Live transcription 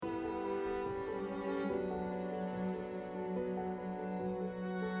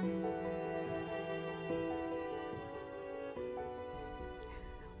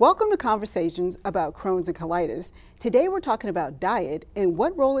Welcome to Conversations about Crohn's and Colitis. Today we're talking about diet and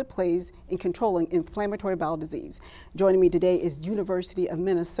what role it plays in controlling inflammatory bowel disease. Joining me today is University of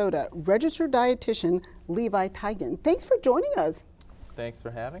Minnesota registered dietitian Levi Teigen. Thanks for joining us. Thanks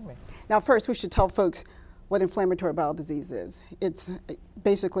for having me. Now first we should tell folks what inflammatory bowel disease is. It's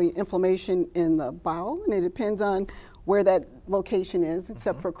basically inflammation in the bowel, and it depends on where that location is,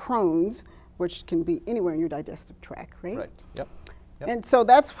 except for Crohn's, which can be anywhere in your digestive tract, right? Right, yep. And so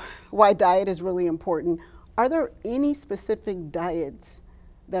that's why diet is really important. Are there any specific diets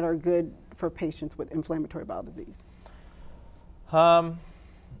that are good for patients with inflammatory bowel disease? I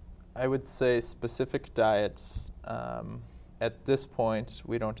would say specific diets, at this point,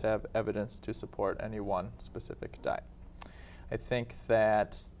 we don't have evidence to support any one specific diet. I think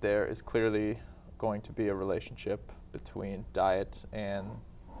that there is clearly going to be a relationship between diet and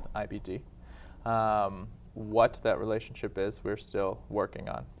IBD. What that relationship is, we're still working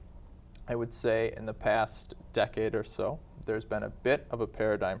on. I would say in the past decade or so, there's been a bit of a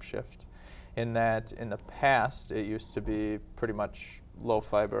paradigm shift in that in the past, it used to be pretty much low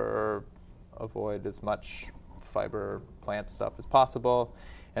fiber or avoid as much fiber plant stuff as possible.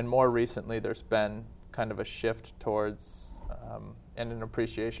 And more recently, there's been kind of a shift towards and an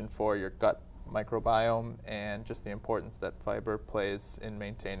appreciation for your gut microbiome and just the importance that fiber plays in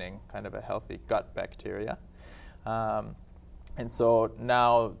maintaining kind of a healthy gut bacteria. And so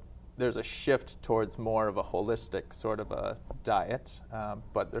now there's a shift towards more of a holistic sort of a diet,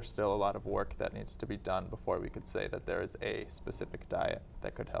 but there's still a lot of work that needs to be done before we could say that there is a specific diet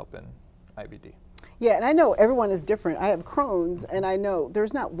that could help in IBD. Yeah, and I know everyone is different. I have Crohn's, and I know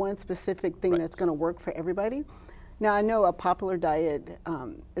there's not one specific thing that's going to work for everybody. Now, I know a popular diet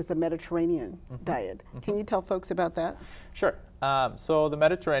is the Mediterranean diet. Can you tell folks about that? Sure. So the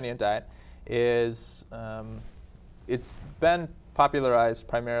Mediterranean diet is, it's been popularized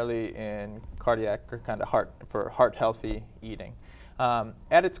primarily in cardiac or kind of heart healthy eating.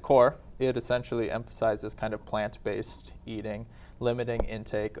 At its core, it essentially emphasizes kind of plant-based eating, limiting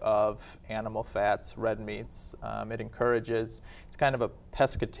intake of animal fats, red meats. It's kind of a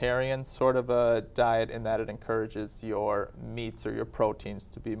pescatarian sort of a diet in that it encourages your meats or your proteins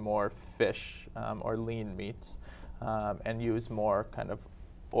to be more fish or lean meats and use more kind of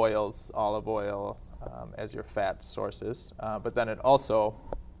oils, olive oil, as your fat sources. But then it also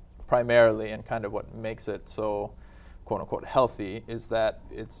primarily, and kind of what makes it so quote-unquote healthy, is that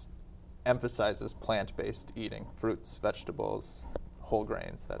it's emphasizes plant-based eating, fruits, vegetables, whole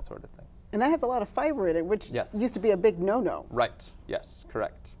grains, that sort of thing. And that has a lot of fiber in it, which used to be a big no-no. Right, yes,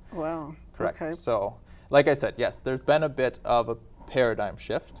 correct. Wow, correct. Okay. So, like I said, yes, there's been a bit of a paradigm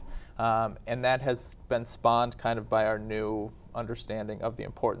shift, and that has been spawned kind of by our new understanding of the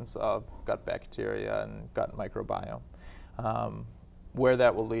importance of gut bacteria and gut microbiome. Where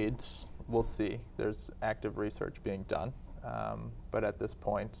that will lead, we'll see. There's active research being done. But at this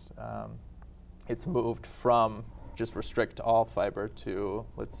point, it's moved from just restrict all fiber to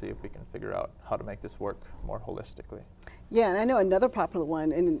let's see if we can figure out how to make this work more holistically. Yeah, and I know another popular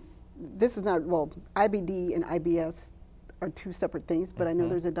one, and this is not, well, IBD and IBS are two separate things, but I know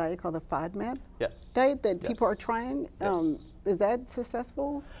there's a diet called the FODMAP diet that people are trying. Is that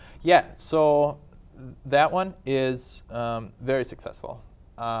successful? Yeah, so that one is very successful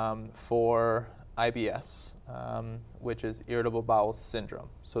for IBS, which is irritable bowel syndrome.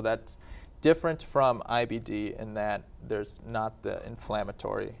 So that's different from IBD in that there's not the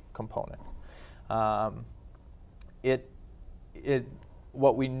inflammatory component.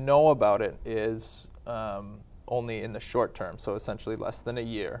 What we know about it is only in the short term, so essentially less than a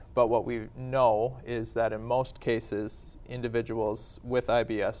year. But what we know is that in most cases, individuals with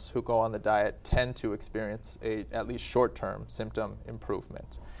IBS who go on the diet tend to experience a at least short-term symptom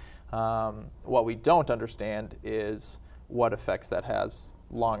improvement. What we don't understand is what effects that has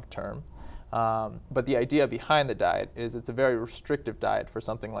long-term. But the idea behind the diet is it's a very restrictive diet for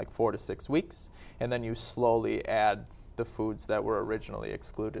something like 4 to 6 weeks, and then you slowly add the foods that were originally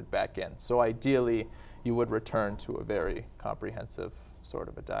excluded back in. So ideally, you would return to a very comprehensive sort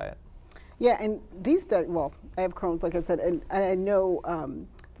of a diet. Yeah, and these days, well, I have Crohn's, like I said, and I know,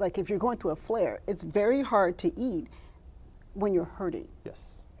 like if you're going through a flare, it's very hard to eat when you're hurting.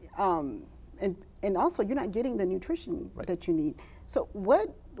 Yes. And also, you're not getting the nutrition that you need. So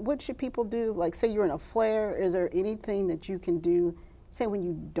what should people do? Like, say you're in a flare, is there anything that you can do, say, when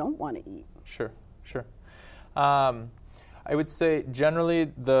you don't want to eat? Sure. I would say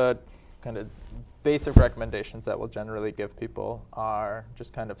generally the kind of basic recommendations that we'll generally give people are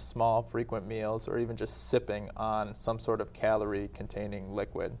just kind of small, frequent meals or even just sipping on some sort of calorie-containing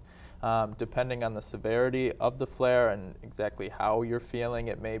liquid. Depending on the severity of the flare and exactly how you're feeling,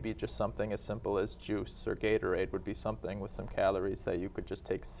 it may be just something as simple as juice or Gatorade would be something with some calories that you could just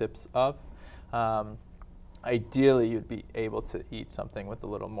take sips of. Ideally, you'd be able to eat something with a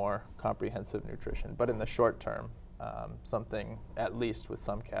little more comprehensive nutrition, but in the short term, something at least with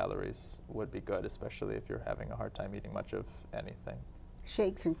some calories would be good, especially if you're having a hard time eating much of anything.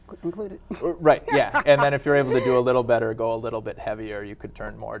 Shakes included. Right, yeah. And then if you're able to do a little better, go a little bit heavier, you could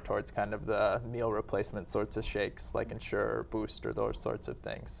turn more towards kind of the meal replacement sorts of shakes, like Ensure or Boost or those sorts of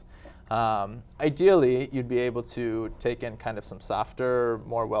things. Ideally, you'd be able to take in kind of some softer,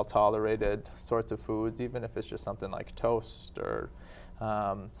 more well-tolerated sorts of foods, even if it's just something like toast or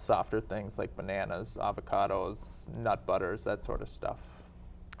softer things like bananas, avocados, nut butters, that sort of stuff.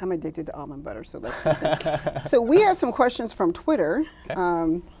 I'm addicted to almond butter, so that's my thing. So we had some questions from Twitter, Okay.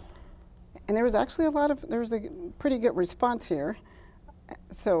 and there was actually there was a pretty good response here.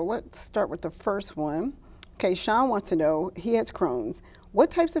 So let's start with the first one. Okay, Sean wants to know, he has Crohn's.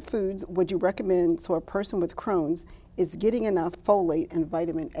 What types of foods would you recommend so a person with Crohn's is getting enough folate and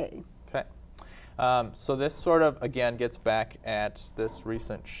vitamin A? Okay. So this sort of, again, gets back at this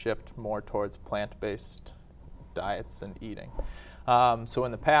recent shift more towards plant-based diets and eating. So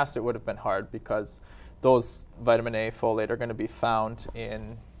in the past, it would have been hard because those vitamin A, folate are going to be found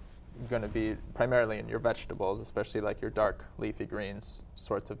primarily in your vegetables, especially like your dark leafy greens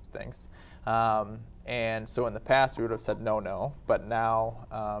sorts of things. And so in the past, we would have said no, but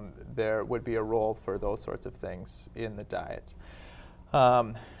now there would be a role for those sorts of things in the diet.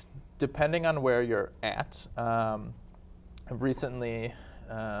 Depending on where you're at, I've recently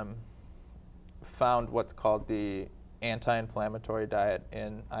found what's called the anti-inflammatory diet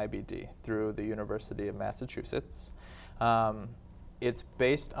in IBD through the University of Massachusetts. It's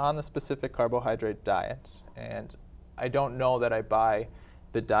based on the specific carbohydrate diet, and I don't know that I buy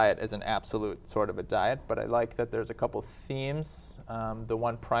the diet as an absolute sort of a diet, but I like that there's a couple themes. The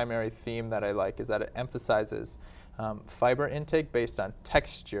one primary theme that I like is that it emphasizes fiber intake based on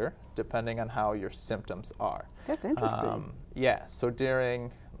texture, depending on how your symptoms are. That's interesting. Yeah, so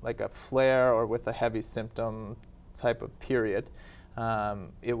during like a flare or with a heavy symptom type of period,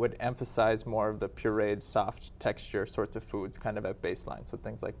 it would emphasize more of the pureed, soft texture sorts of foods kind of at baseline. So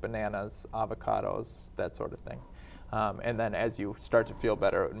things like bananas, avocados, that sort of thing. And then as you start to feel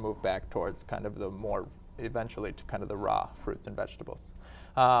better, it would move back towards kind of the more, eventually to kind of the raw fruits and vegetables.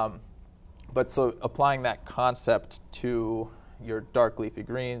 But so applying that concept to your dark leafy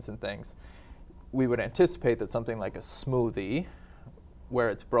greens and things, we would anticipate that something like a smoothie, where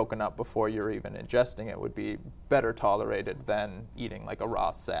it's broken up before you're even ingesting it, would be better tolerated than eating like a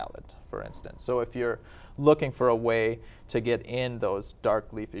raw salad, for instance. So if you're looking for a way to get in those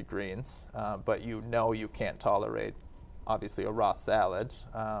dark leafy greens, but you know you can't tolerate obviously a raw salad,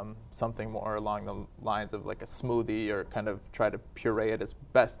 something more along the lines of like a smoothie or kind of try to puree it as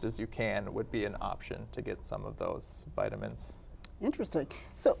best as you can would be an option to get some of those vitamins. Interesting.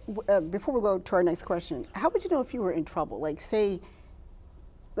 So before we go to our next question, how would you know if you were in trouble? Like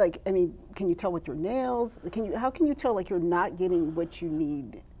can you tell with your nails? How can you tell like you're not getting what you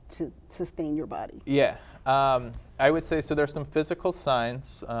need to sustain your body? Yeah, I would say so. There's some physical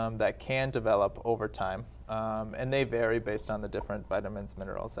signs that can develop over time, and they vary based on the different vitamins,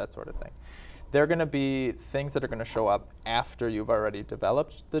 minerals, that sort of thing. They're going to be things that are going to show up after you've already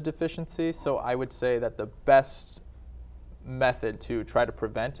developed the deficiency. So I would say that the best method to try to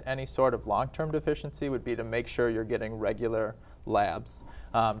prevent any sort of long-term deficiency would be to make sure you're getting regular labs,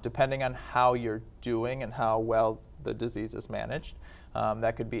 depending on how you're doing and how well the disease is managed.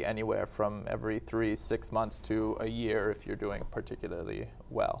 That could be anywhere from every 3-6 months to a year if you're doing particularly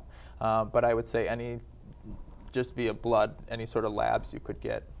well. But I would say just via blood, any sort of labs you could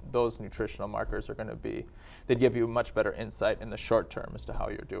get, those nutritional markers are going to they'd give you much better insight in the short term as to how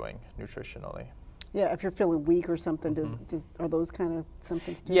you're doing nutritionally. Yeah, if you're feeling weak or something, are those kind of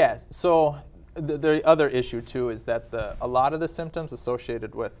symptoms too? Yeah, so the other issue too is that a lot of the symptoms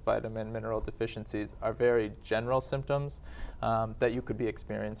associated with vitamin mineral deficiencies are very general symptoms that you could be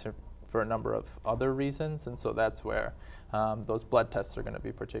experiencing for a number of other reasons, and so that's where those blood tests are going to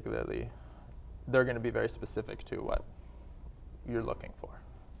be they're going to be very specific to what you're looking for.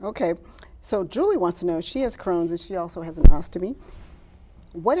 Okay, so Julie wants to know, she has Crohn's and she also has an ostomy.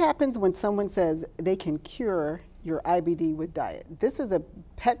 What happens when someone says they can cure your IBD with diet? This is a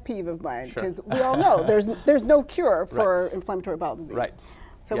pet peeve of mine because we all know there's no cure for inflammatory bowel disease. Right.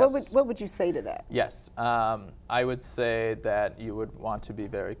 So yes. What would you say to that? Yes, I would say that you would want to be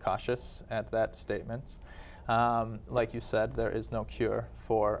very cautious at that statement. Like you said, there is no cure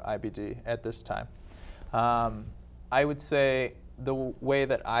for IBD at this time. I would say the way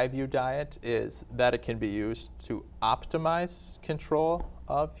that I view diet is that it can be used to optimize control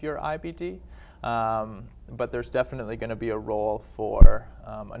of your IBD, but there's definitely going to be a role for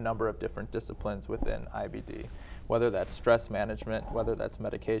a number of different disciplines within IBD, whether that's stress management, whether that's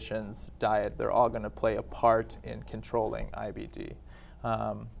medications, diet, they're all going to play a part in controlling IBD.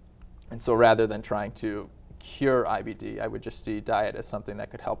 And so rather than trying to cure IBD, I would just see diet as something that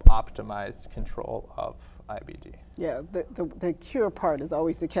could help optimize control of IBD. Yeah, the cure part is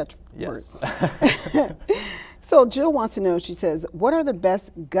always the catch word. Yes. So Jill wants to know, she says, what are the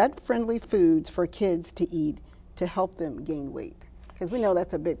best gut-friendly foods for kids to eat to help them gain weight? Because we know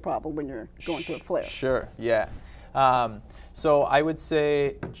that's a big problem when you're going through a flare. Sure, yeah. So I would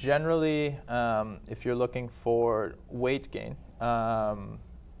say generally, if you're looking for weight gain,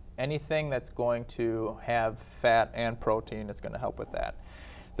 anything that's going to have fat and protein is going to help with that.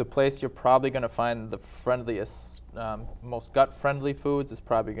 The place you're probably going to find the friendliest, most gut-friendly foods is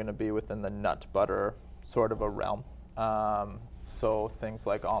probably going to be within the nut butter sort of a realm. So things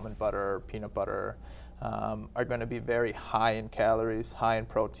like almond butter, peanut butter are going to be very high in calories, high in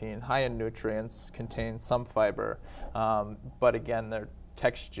protein, high in nutrients, contain some fiber, but again, their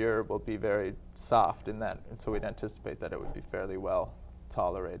texture will be very soft in that, and so we'd anticipate that it would be fairly well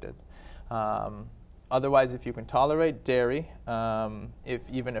tolerated. Otherwise, if you can tolerate dairy,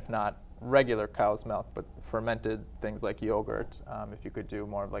 even if not regular cow's milk, but fermented things like yogurt, if you could do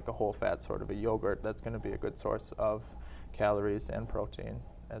more of like a whole fat sort of a yogurt, that's going to be a good source of calories and protein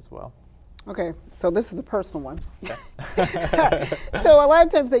as well. Okay, so this is a personal one. Okay. So a lot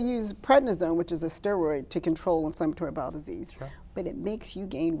of times they use prednisone, which is a steroid, to control inflammatory bowel disease, Sure. But it makes you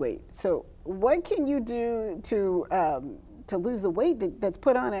gain weight. So what can you do to lose the weight that's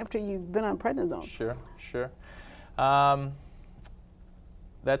put on after you've been on prednisone? Sure.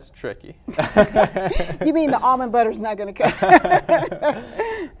 That's tricky. You mean the almond butter's not going to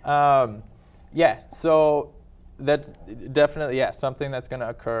cut? Yeah, so that's definitely, something that's going to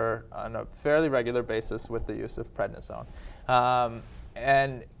occur on a fairly regular basis with the use of prednisone.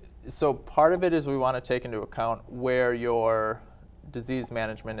 And so part of it is we want to take into account where your disease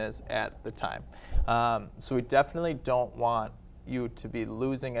management is at the time. So we definitely don't want you to be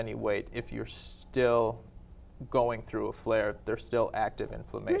losing any weight if you're still going through a flare, there's still active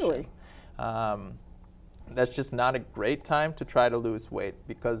inflammation. Really? That's just not a great time to try to lose weight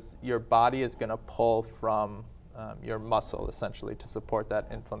because your body is going to pull from your muscle essentially to support that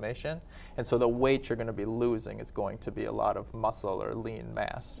inflammation. And so the weight you're going to be losing is going to be a lot of muscle or lean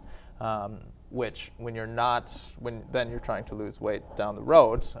mass, which when then you're trying to lose weight down the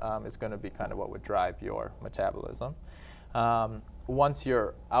road is going to be kind of what would drive your metabolism. Once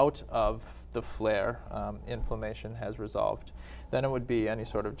you're out of the flare, inflammation has resolved, then it would be any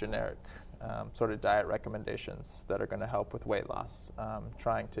sort of generic sort of diet recommendations that are going to help with weight loss,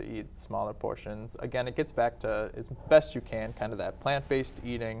 trying to eat smaller portions. Again, it gets back to, as best you can, kind of that plant-based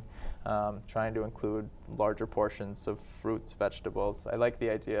eating, trying to include larger portions of fruits, vegetables. I like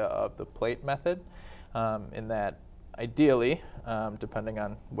the idea of the plate method in that ideally, depending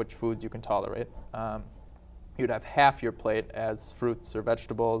on which foods you can tolerate, you'd have half your plate as fruits or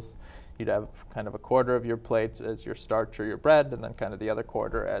vegetables. You'd have kind of a quarter of your plate as your starch or your bread, and then kind of the other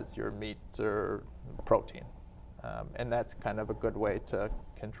quarter as your meat or protein. And that's kind of a good way to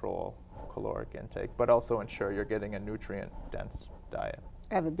control caloric intake, but also ensure you're getting a nutrient-dense diet.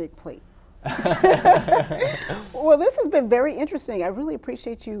 I have a big plate. Well, this has been very interesting. I really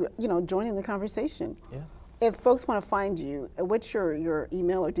appreciate you, joining the conversation. Yes. If folks want to find you, what's your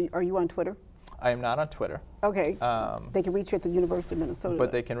email, or are you on Twitter? I am not on Twitter. Okay. They can reach you at the University of Minnesota.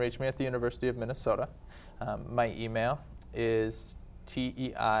 But they can reach me at the University of Minnesota. My email is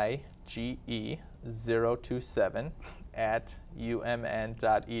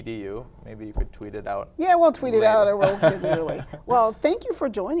teige027@umn.edu. Maybe you could tweet it out. Yeah, we'll tweet later. it out, or we'll give you a link. Well, thank you for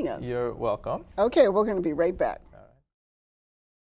joining us. You're welcome. Okay, we're going to be right back.